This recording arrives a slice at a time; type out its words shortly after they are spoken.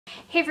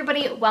Hey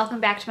everybody, welcome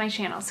back to my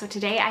channel. So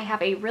today I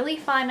have a really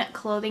fun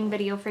clothing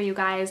video for you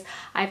guys.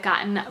 I've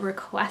gotten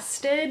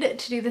requested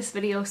to do this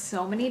video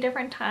so many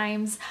different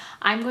times.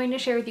 I'm going to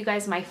share with you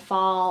guys my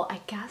fall, I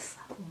guess,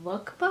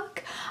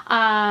 lookbook.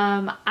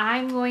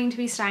 I'm going to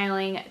be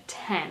styling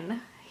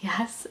 10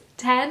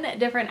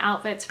 different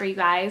outfits for you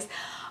guys.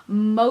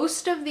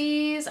 Most of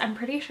these, I'm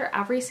pretty sure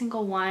every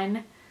single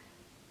one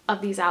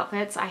of these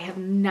outfits I have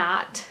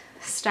not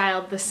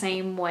styled the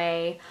same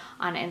way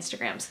on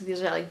Instagram. So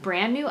these are like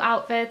brand new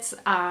outfits.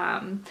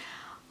 A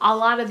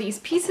lot of these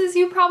pieces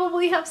you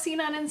probably have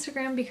seen on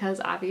Instagram because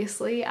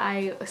obviously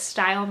I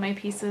style my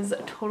pieces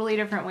totally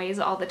different ways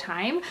all the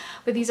time,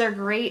 but these are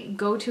great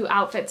go-to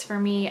outfits for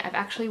me. I've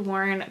actually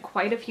worn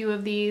quite a few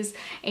of these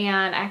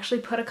and I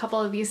actually put a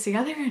couple of these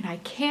together and I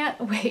can't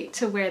wait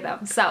to wear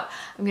them. So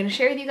I'm going to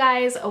share with you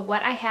guys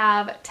what I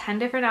have, 10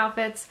 different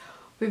outfits.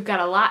 We've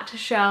got a lot to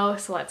show,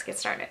 so let's get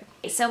started.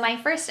 So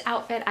my first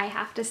outfit I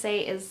have to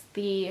say is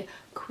the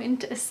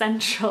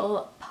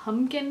quintessential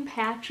pumpkin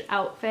patch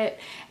outfit.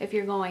 If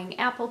you're going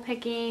apple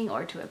picking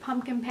or to a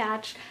pumpkin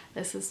patch,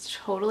 this is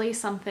totally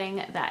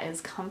something that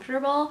is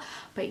comfortable,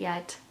 but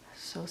yet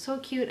so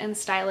cute and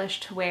stylish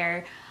to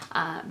wear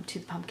to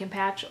the pumpkin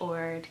patch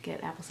or to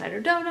get apple cider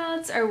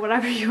donuts or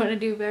whatever you want to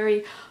do.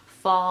 Very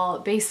fall,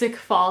 basic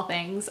fall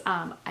things.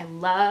 I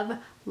love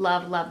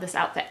this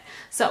outfit.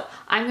 So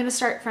I'm going to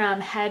start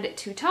from head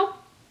to toe.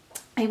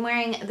 I'm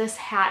wearing this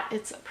hat.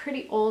 It's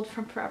pretty old,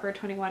 from Forever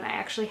 21. I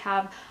actually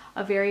have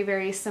a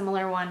very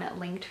similar one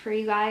linked for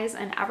you guys,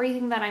 and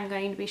everything that I'm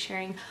going to be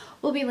sharing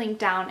will be linked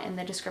down in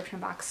the description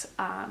box.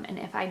 And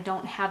if I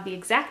don't have the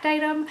exact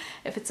item,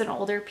 if it's an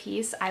older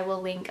piece, I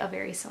will link a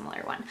very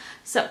similar one.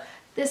 So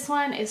this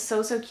one is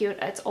so cute.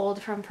 It's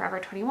old, from Forever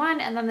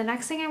 21. And then the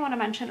next thing I want to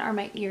mention are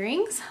my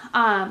earrings.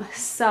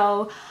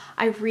 So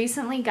I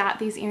recently got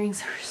these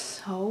earrings. They're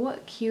so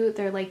cute.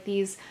 They're like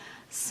these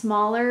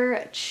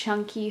smaller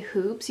chunky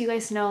hoops. You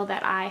guys know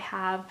that I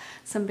have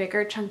some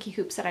bigger chunky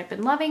hoops that I've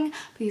been loving,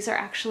 but these are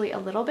actually a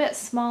little bit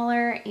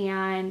smaller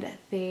and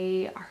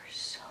they are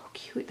so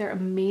cute. They're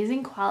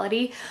amazing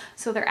quality.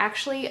 So they're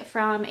actually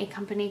from a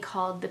company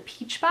called the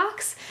Peach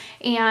Box,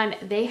 and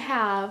they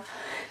have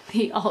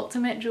the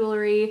ultimate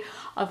jewelry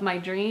of my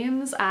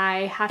dreams.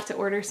 I have to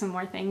order some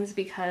more things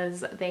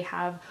because they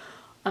have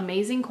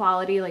amazing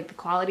quality. Like the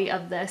quality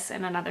of this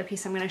and another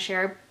piece I'm going to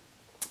share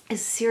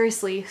is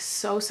seriously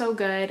so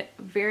good,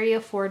 very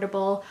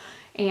affordable,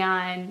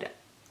 and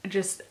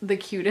just the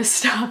cutest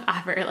stuff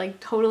ever.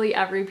 Like totally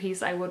every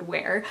piece I would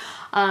wear.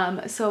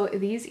 So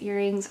these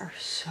earrings are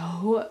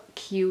so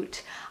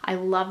cute. I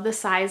love the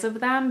size of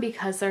them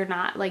because they're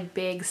not like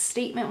big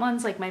statement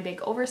ones like my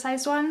big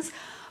oversized ones,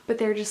 but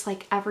they're just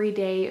like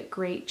everyday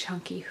great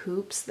chunky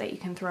hoops that you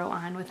can throw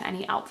on with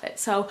any outfit.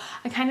 So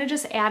I kind of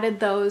just added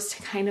those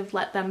to kind of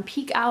let them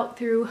peek out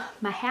through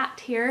my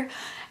hat here.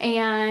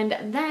 And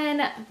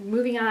then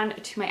moving on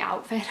to my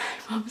outfit,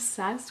 I'm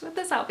obsessed with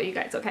this outfit, you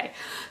guys. Okay,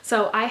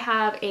 so I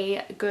have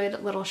a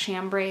good little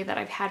chambray that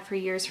I've had for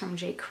years from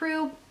J.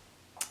 Crew.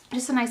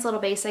 Just a nice little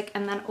basic,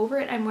 and then over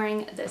it I'm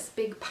wearing this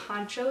big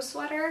poncho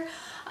sweater,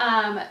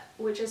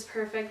 which is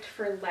perfect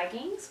for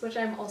leggings, which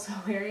I'm also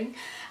wearing.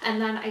 And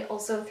then I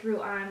also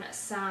threw on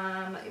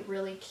some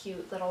really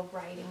cute little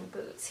riding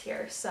boots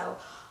here. So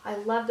I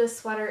love this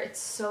sweater. It's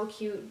so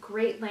cute,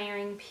 great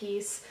layering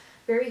piece,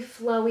 very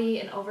flowy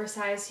and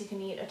oversized. You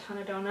can eat a ton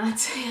of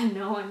donuts and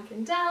no one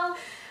can tell.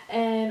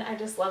 And I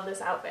just love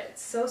this outfit.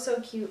 It's so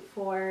cute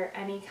for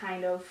any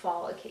kind of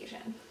fall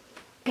occasion.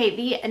 Okay,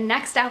 the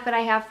next outfit I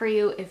have for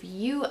you, if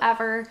you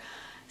ever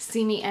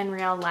see me in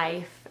real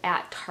life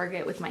at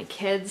Target with my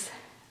kids,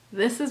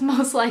 this is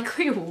most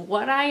likely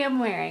what I am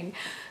wearing.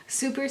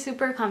 Super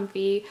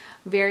comfy,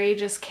 very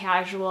just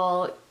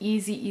casual,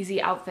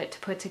 easy outfit to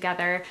put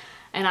together,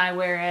 and I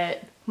wear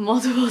it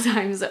multiple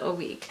times a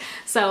week.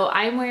 So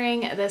I'm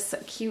wearing this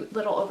cute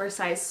little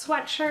oversized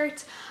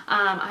sweatshirt.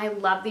 I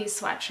love these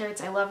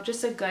sweatshirts. I love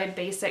just a good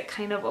basic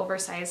kind of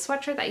oversized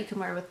sweatshirt that you can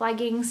wear with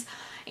leggings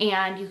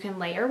and you can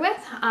layer with.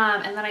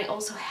 And then I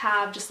also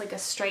have just like a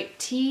striped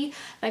tee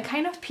that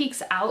kind of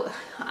peeks out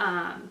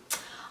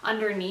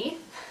underneath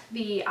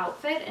the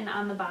outfit and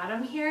on the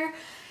bottom here.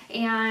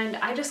 And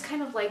I just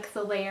kind of like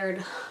the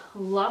layered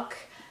look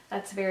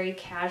that's very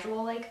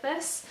casual like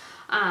this.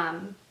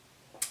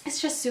 It's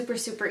just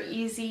super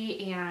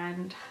easy,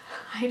 and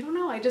I don't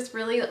know, I just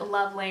really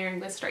love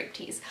layering with striped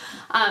tees.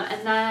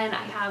 And then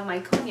I have my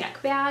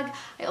cognac bag.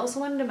 I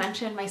also wanted to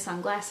mention my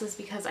sunglasses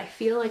because I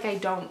feel like I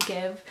don't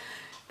give,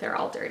 they're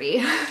all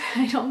dirty.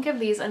 I don't give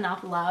these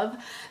enough love.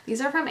 These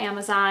are from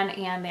Amazon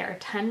and they're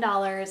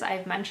 $10.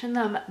 I've mentioned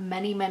them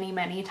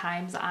many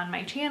times on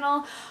my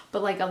channel,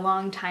 but like a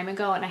long time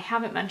ago, and I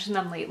haven't mentioned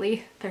them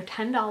lately. They're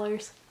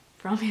 $10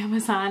 from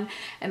Amazon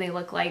and they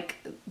look like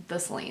the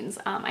Celine's.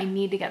 I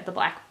need to get the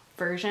black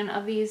version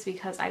of these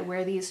because I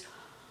wear these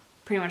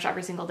pretty much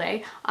every single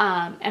day.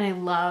 And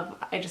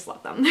I just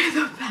love them. They're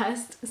the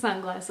best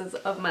sunglasses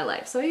of my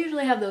life. So I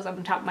usually have those on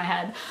the top of my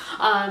head.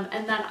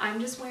 And then I'm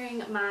just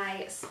wearing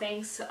my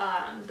Spanx,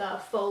 the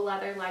faux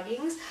leather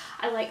leggings.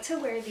 I like to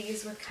wear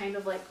these with kind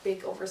of like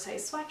big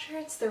oversized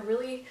sweatshirts. They're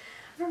really,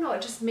 I don't know,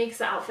 it just makes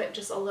the outfit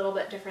just a little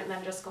bit different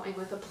than just going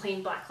with a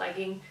plain black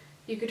legging.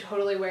 You could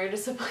totally wear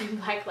just a plain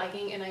black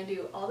legging, and I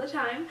do all the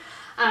time.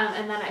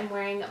 And then I'm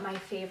wearing my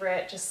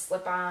favorite just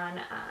slip-on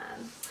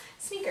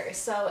sneakers.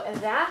 So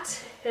that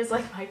is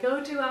like my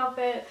go-to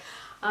outfit.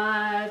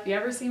 If you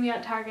ever see me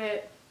at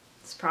Target,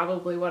 it's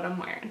probably what I'm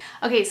wearing.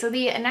 Okay, so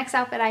the next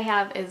outfit I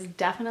have is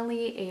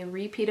definitely a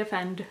repeat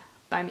offend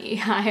by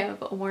me. I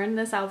have worn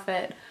this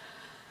outfit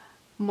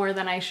more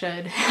than I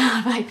should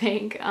have, I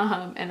think,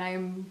 and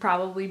I'm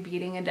probably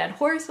beating a dead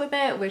horse with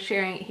it with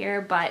sharing it here,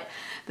 but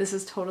this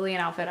is totally an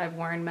outfit I've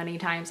worn many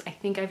times. I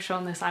think I've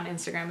shown this on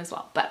Instagram as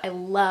well, but I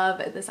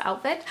love this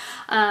outfit.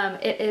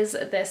 It is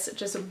this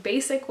just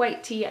basic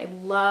white tee. I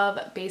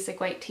love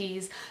basic white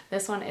tees.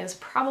 This one is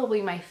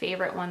probably my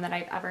favorite one that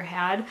I've ever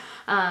had,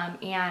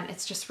 and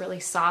it's just really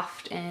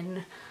soft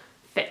and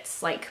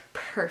fits like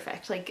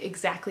perfect, like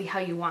exactly how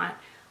you want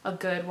a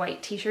good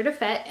white t-shirt to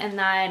fit, and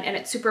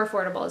it's super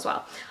affordable as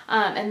well.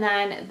 And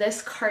then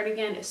this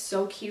cardigan is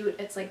so cute.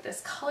 It's like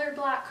this color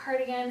black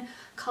cardigan.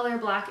 Color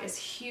black is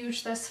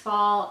huge this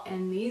fall,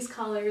 and these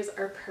colors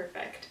are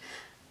perfect.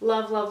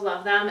 Love, love,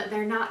 love them.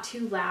 They're not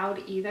too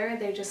loud either.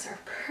 They just are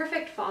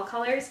perfect fall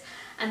colors.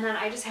 And then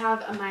I just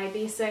have my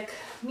basic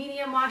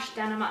medium wash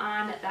denim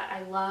on that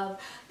I love.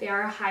 They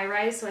are a high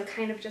rise, so I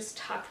kind of just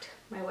tucked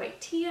my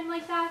white tee in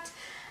like that.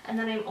 And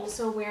then I'm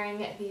also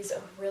wearing these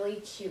really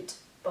cute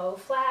bow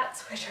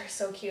flats, which are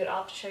so cute.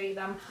 I'll have to show you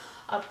them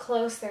up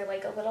close. They're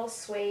like a little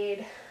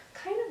suede,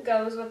 kind of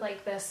goes with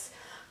like this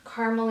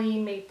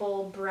caramely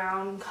maple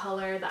brown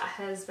color that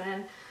has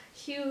been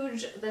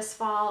huge this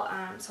fall.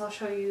 So I'll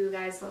show you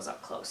guys those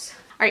up close.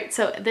 All right,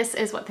 so this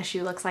is what the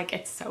shoe looks like.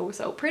 It's so,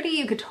 so pretty.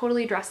 You could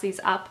totally dress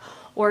these up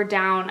or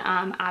down,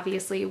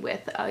 obviously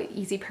with an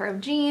easy pair of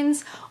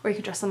jeans, or you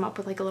could dress them up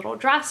with like a little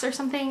dress or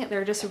something.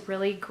 They're just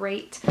really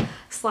great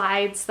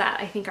slides that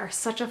I think are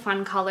such a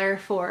fun color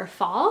for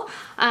fall.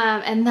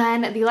 And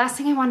then the last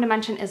thing I wanted to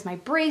mention is my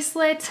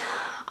bracelet.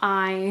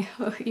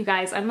 You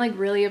guys, I'm like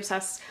really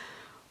obsessed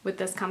with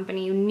this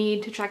company. You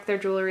need to check their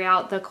jewelry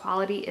out. The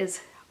quality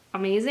is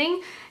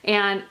amazing,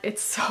 and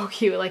it's so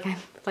cute.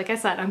 Like I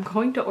said, I'm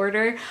going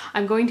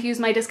to use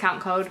my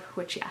discount code,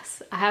 which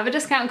yes, I have a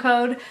discount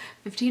code,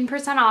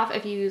 15% off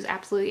if you use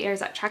Absolutely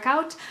Airs at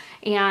checkout.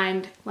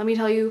 And let me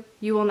tell you,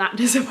 you will not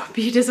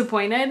be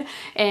disappointed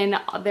in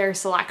their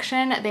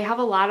selection. They have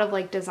a lot of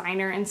like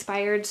designer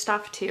inspired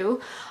stuff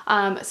too.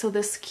 So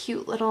this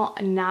cute little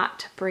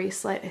knot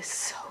bracelet is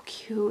so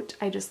cute.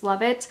 I just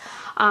love it.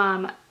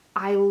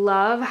 I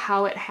love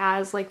how it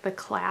has like the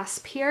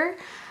clasp here,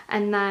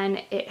 and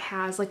then it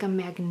has like a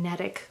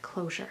magnetic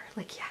closure.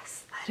 Like,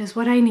 yes, that is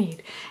what I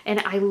need.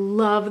 And I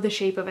love the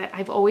shape of it.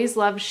 I've always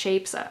loved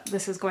shapes,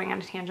 this is going on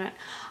a tangent,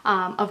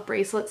 of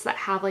bracelets that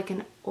have like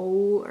an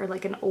O or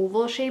like an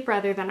oval shape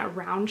rather than a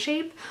round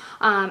shape.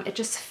 It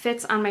just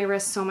fits on my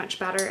wrist so much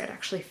better. It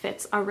actually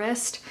fits a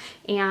wrist,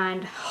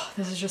 and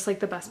this is just like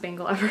the best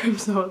bangle ever. I'm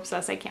so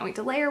obsessed. I can't wait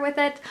to layer with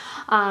it.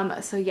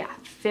 So yeah,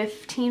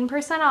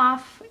 15%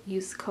 off.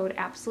 Use code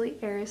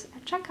AbsoluteAirs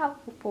at checkout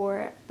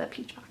for the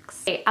peach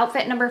box. Okay,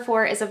 outfit number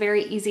 4 is a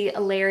very easy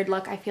layered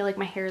look. I feel like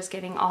my hair is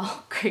getting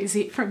all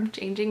crazy from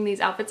changing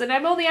these outfits, and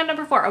I'm only on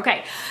number 4.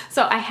 Okay,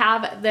 so I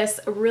have this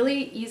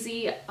really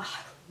easy,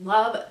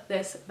 love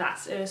this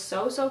vest. It is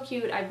so, so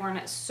cute. I've worn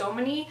it so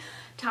many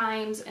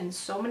times in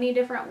so many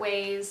different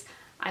ways.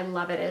 I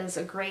love it. It is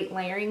a great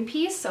layering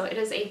piece. So it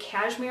is a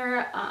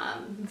cashmere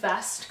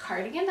vest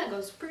cardigan that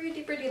goes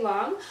pretty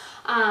long.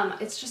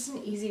 It's just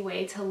an easy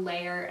way to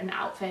layer an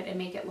outfit and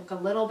make it look a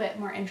little bit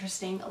more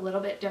interesting, a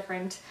little bit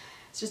different.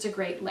 It's just a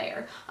great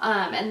layer.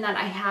 And then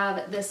I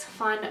have this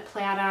fun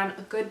plaid on.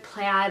 A good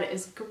plaid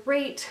is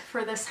great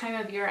for this time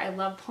of year. I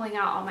love pulling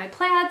out all my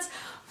plaids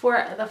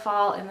for the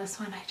fall, and this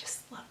one I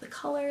just love the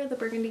color. The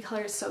burgundy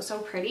color is so, so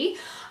pretty.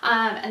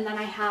 And then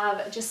I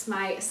have just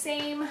my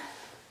same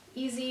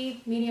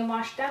easy medium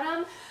wash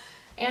denim,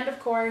 and of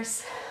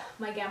course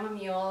my Gamma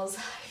Mules.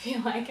 I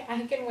feel like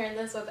I can wear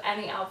this with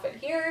any outfit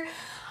here.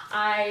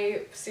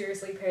 I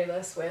seriously pair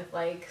this with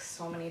like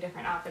so many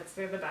different outfits.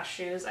 They're the best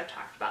shoes. I've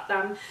talked about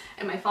them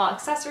in my fall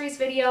accessories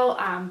video,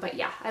 but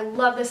yeah, I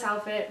love this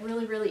outfit.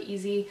 Really, really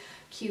easy,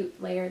 cute,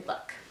 layered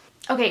look.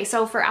 Okay,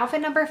 so for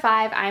outfit number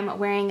 5, I'm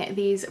wearing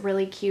these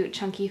really cute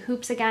chunky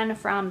hoops again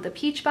from the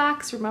Peach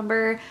Box.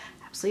 Remember,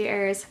 Absolutely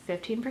Airs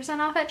 15%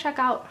 off at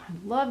checkout. I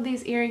love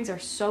these earrings, they're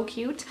so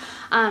cute.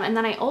 And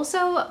then I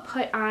also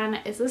put on,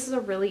 this is a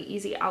really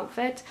easy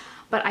outfit,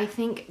 but I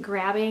think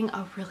grabbing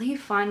a really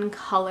fun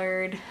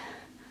colored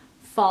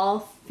fall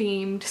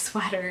themed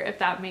sweater, if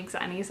that makes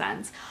any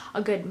sense.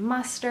 A good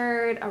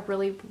mustard, a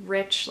really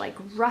rich like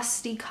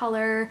rusty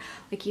color,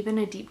 like even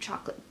a deep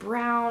chocolate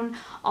brown,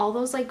 all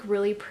those like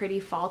really pretty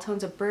fall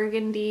tones of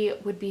burgundy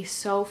would be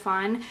so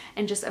fun,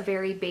 and just a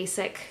very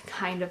basic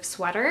kind of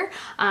sweater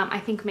I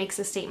think makes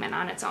a statement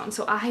on its own.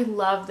 So I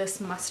love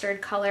this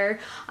mustard color.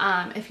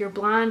 If you're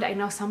blonde, I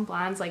know some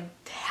blondes like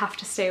have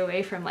to stay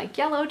away from like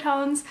yellow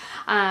tones.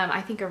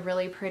 I think a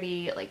really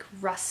pretty like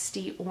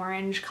rusty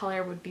orange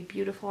color would be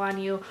beautiful on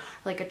you,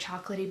 like a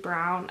chocolatey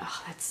brown.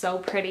 Oh, that's so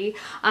pretty.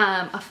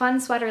 A fun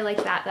sweater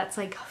like that that's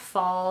like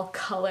fall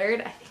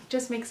colored, I think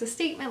just makes a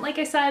statement, like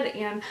I said,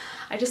 and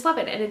I just love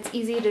it, and it's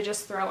easy to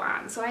just throw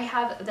on. So I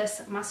have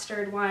this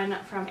mustard one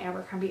from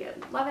Abercrombie. I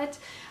love it.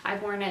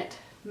 I've worn it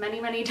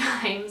many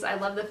times. I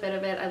love the fit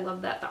of it. I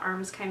love that the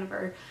arms kind of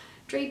are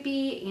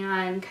drapey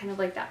and kind of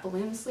like that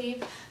balloon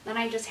sleeve. Then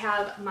I just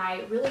have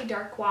my really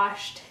dark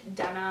washed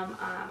denim.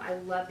 I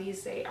love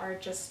these. They are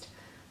just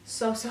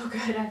so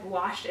good. I've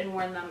washed and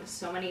worn them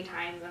so many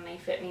times, and they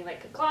fit me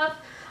like a glove,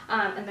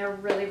 and they're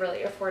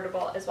really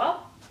affordable as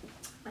well.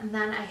 And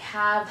then I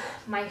have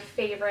my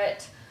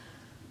favorite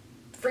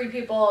Free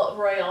People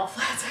Royale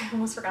flats. I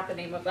almost forgot the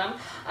name of them,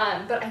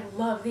 but I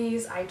love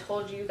these. I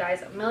told you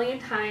guys a million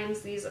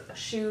times, these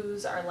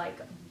shoes are like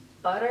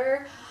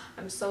butter.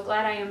 I'm so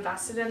glad I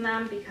invested in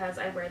them because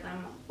I wear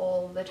them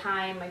all the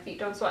time. My feet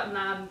don't sweat in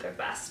them. They're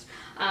best.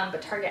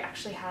 But Target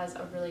actually has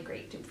a really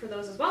great dupe for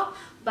those as well.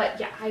 But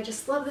yeah, I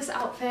just love this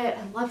outfit.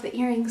 I love the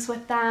earrings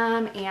with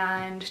them,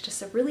 and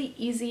just a really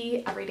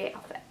easy everyday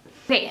outfit.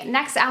 Okay,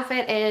 next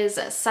outfit is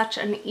such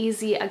an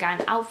easy,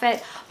 again,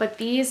 outfit, but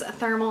these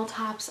thermal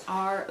tops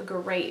are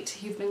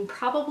great. You've been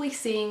probably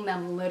seeing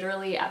them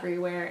literally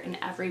everywhere in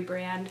every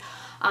brand.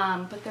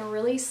 But they're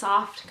really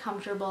soft,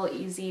 comfortable,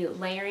 easy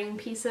layering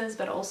pieces,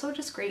 but also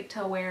just great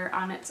to wear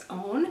on its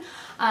own.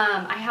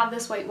 I have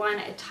this white one.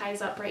 It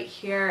ties up right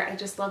here. I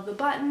just love the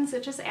buttons.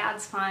 It just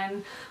adds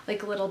fun,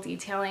 like little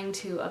detailing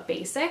to a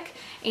basic.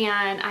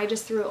 And I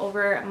just threw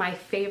over my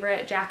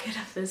favorite jacket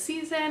of the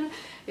season.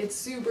 It's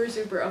super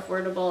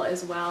affordable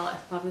as well. I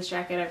love this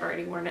jacket. I've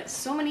already worn it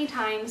so many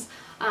times.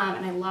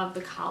 And I love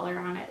the collar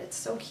on it. It's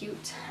so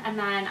cute. And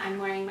then I'm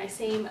wearing my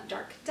same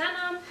dark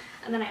denim,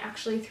 and then I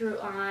actually threw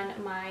on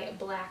my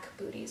black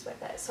booties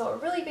with it. So a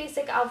really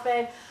basic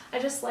outfit. I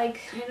just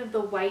like kind of the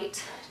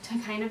white to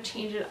kind of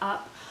change it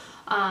up,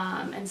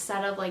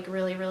 instead of like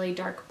really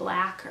dark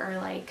black or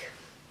like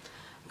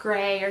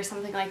gray or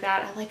something like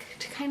that. I like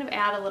to kind of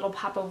add a little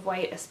pop of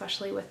white,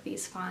 especially with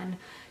these fun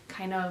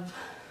kind of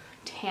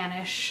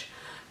tannish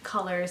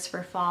colors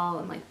for fall,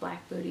 and like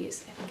black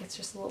booties. I think it's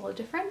just a little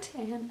different,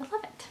 and I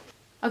love it.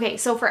 Okay,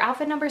 so for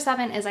outfit number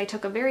 7 is I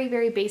took a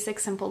very basic,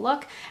 simple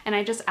look, and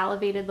I just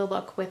elevated the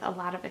look with a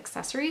lot of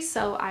accessories.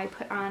 So I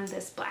put on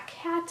this black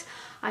hat.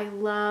 I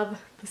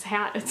love this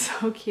hat. It's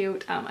so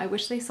cute. I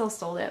wish they still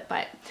sold it,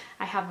 but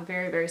I have a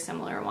very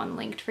similar one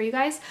linked for you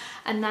guys.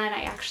 And then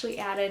I actually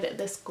added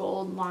this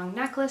gold long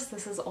necklace.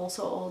 This is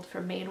also old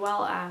from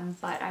Madewell,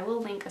 but I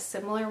will link a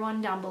similar one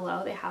down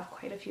below. They have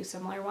quite a few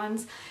similar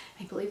ones.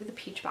 I believe the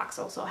Peach Box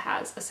also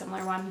has a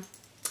similar one.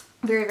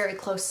 Very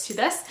close to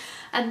this.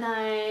 And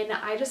then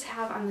I just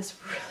have on this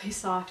really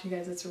soft, you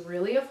guys, it's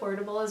really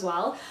affordable as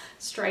well,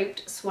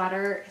 striped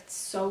sweater. It's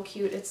so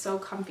cute, it's so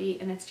comfy,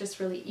 and it's just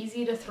really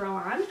easy to throw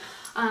on.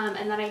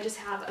 And then I just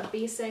have a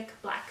basic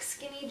black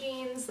skinny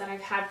jeans that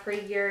I've had for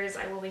years.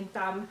 I will link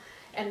them.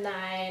 And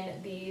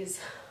then these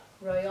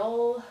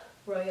Royale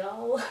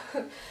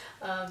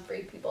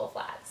Free People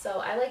flats.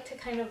 So I like to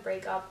kind of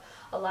break up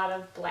a lot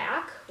of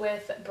black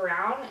with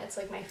brown. It's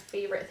like my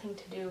favorite thing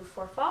to do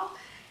for fall.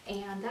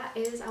 And that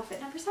is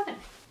outfit number 7.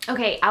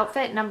 Okay,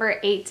 outfit number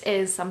 8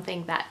 is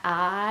something that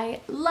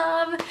I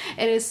love.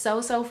 It is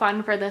so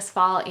fun for this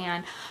fall.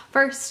 And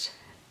first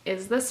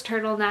is this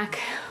turtleneck.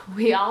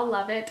 We all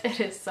love it. It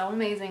is so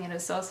amazing. It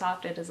is so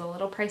soft. It is a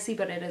little pricey,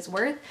 but it is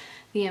worth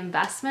the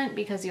investment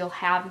because you'll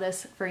have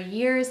this for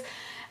years.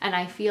 And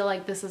I feel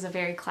like this is a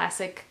very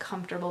classic,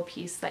 comfortable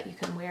piece that you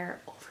can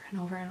wear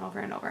over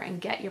and over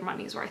and get your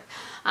money's worth.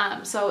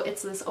 So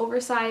it's this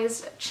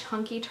oversized,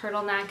 chunky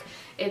turtleneck.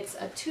 It's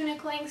a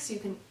tunic length, so you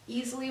can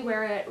easily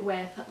wear it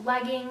with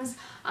leggings.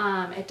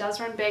 It does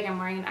run big. I'm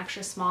wearing an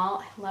extra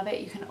small. I love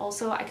it. You can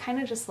also, I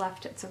kind of just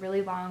left, it's a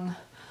really long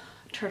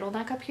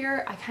turtleneck up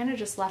here. I kind of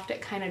just left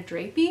it kind of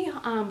drapey,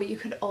 but you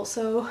could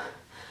also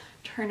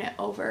turn it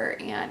over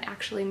and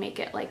actually make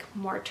it like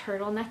more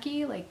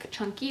turtlenecky, like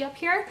chunky up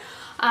here.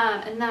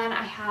 And then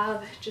I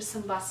have just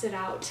some busted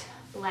out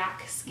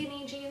black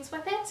skinny jeans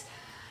with it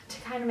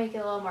to kind of make it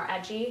a little more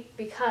edgy,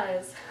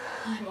 because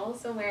I'm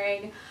also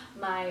wearing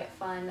my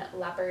fun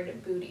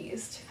leopard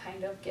booties to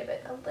kind of give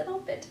it a little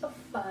bit of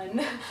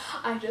fun.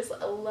 I just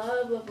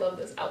love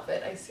this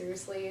outfit.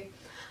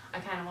 I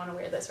kind of want to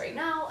wear this right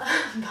now,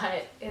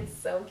 but it's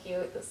so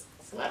cute. This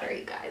sweater,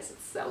 you guys,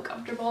 it's so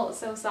comfortable, it's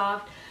so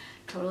soft.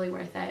 Totally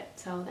worth it.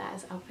 So that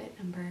is outfit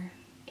number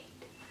 8.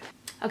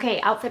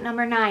 Okay, outfit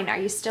number 9. Are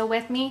you still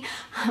with me?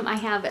 I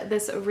have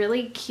this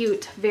really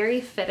cute,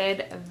 very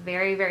fitted,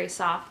 very, very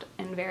soft,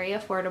 and very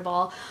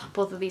affordable.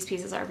 Both of these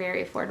pieces are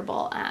very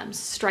affordable.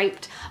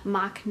 Striped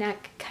mock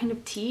neck kind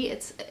of tee.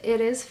 It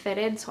is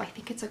fitted, so I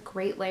think it's a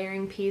great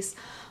layering piece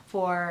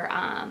for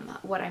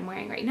what I'm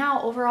wearing right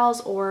now,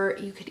 overalls, or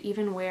you could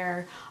even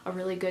wear a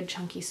really good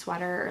chunky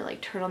sweater or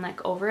like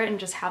turtleneck over it and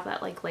just have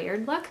that like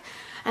layered look.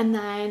 And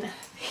then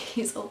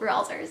these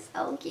overalls are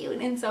so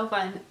cute and so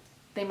fun.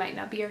 They might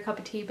not be your cup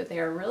of tea, but they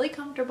are really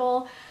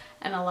comfortable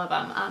and I love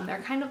them.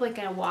 They're kind of like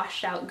a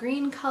washed out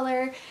green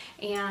color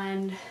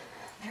and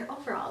they're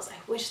overalls.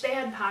 I wish they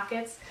had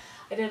pockets.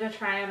 I did a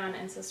try on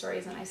Insta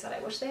stories and I said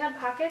I wish they had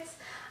pockets.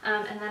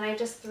 And then I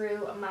just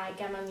threw my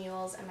Gemma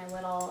mules and my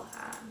little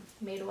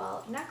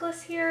Madewell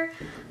necklace here.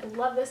 I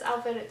love this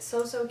outfit. It's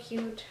so, so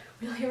cute.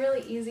 Really,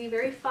 really easy.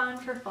 Very fun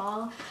for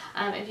fall.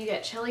 If you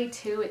get chilly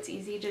too, it's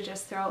easy to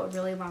just throw a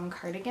really long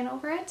cardigan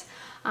over it.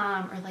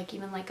 Or like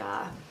even like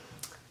a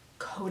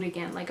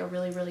coatigan, like a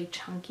really, really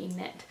chunky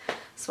knit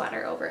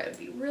sweater over it. Would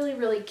be really,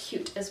 really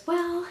cute as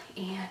well.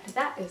 And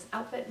that is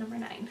outfit number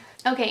 9.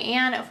 Okay,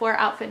 and for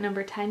outfit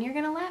number 10, you're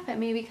gonna laugh at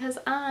me because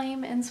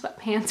I'm in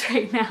sweatpants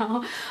right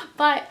now,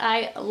 but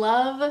I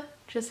love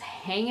just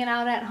hanging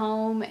out at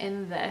home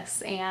in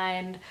this.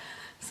 And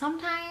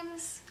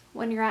sometimes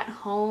when you're at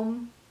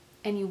home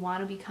and you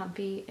want to be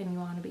comfy and you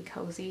want to be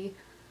cozy,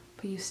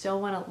 but you still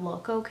want to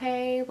look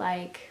okay,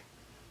 like,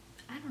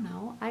 I don't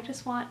know, I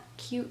just want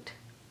cute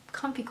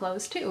comfy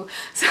clothes too.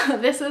 So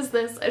this is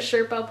this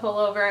Sherpa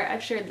pullover.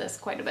 I've shared this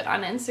quite a bit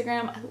on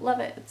Instagram. I love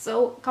it. It's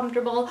so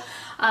comfortable.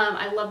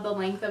 I love the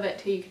length of it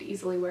too. You could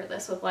easily wear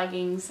this with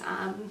leggings.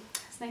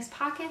 It's nice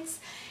pockets.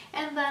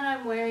 And then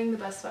I'm wearing the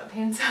best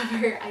sweatpants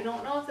ever. I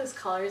don't know if this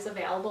color is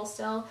available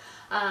still.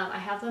 I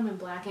have them in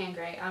black and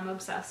gray. I'm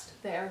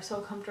obsessed. They are so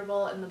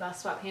comfortable and the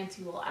best sweatpants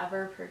you will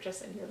ever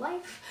purchase in your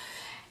life.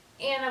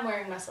 And I'm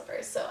wearing my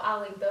slippers, so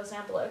I'll link those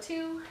down below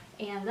too.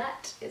 And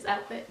that is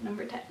outfit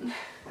number 10.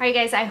 Alright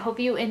guys, I hope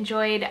you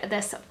enjoyed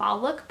this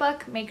fall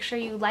lookbook. Make sure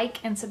you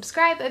like and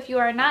subscribe if you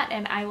are not,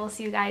 and I will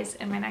see you guys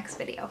in my next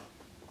video.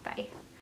 Bye.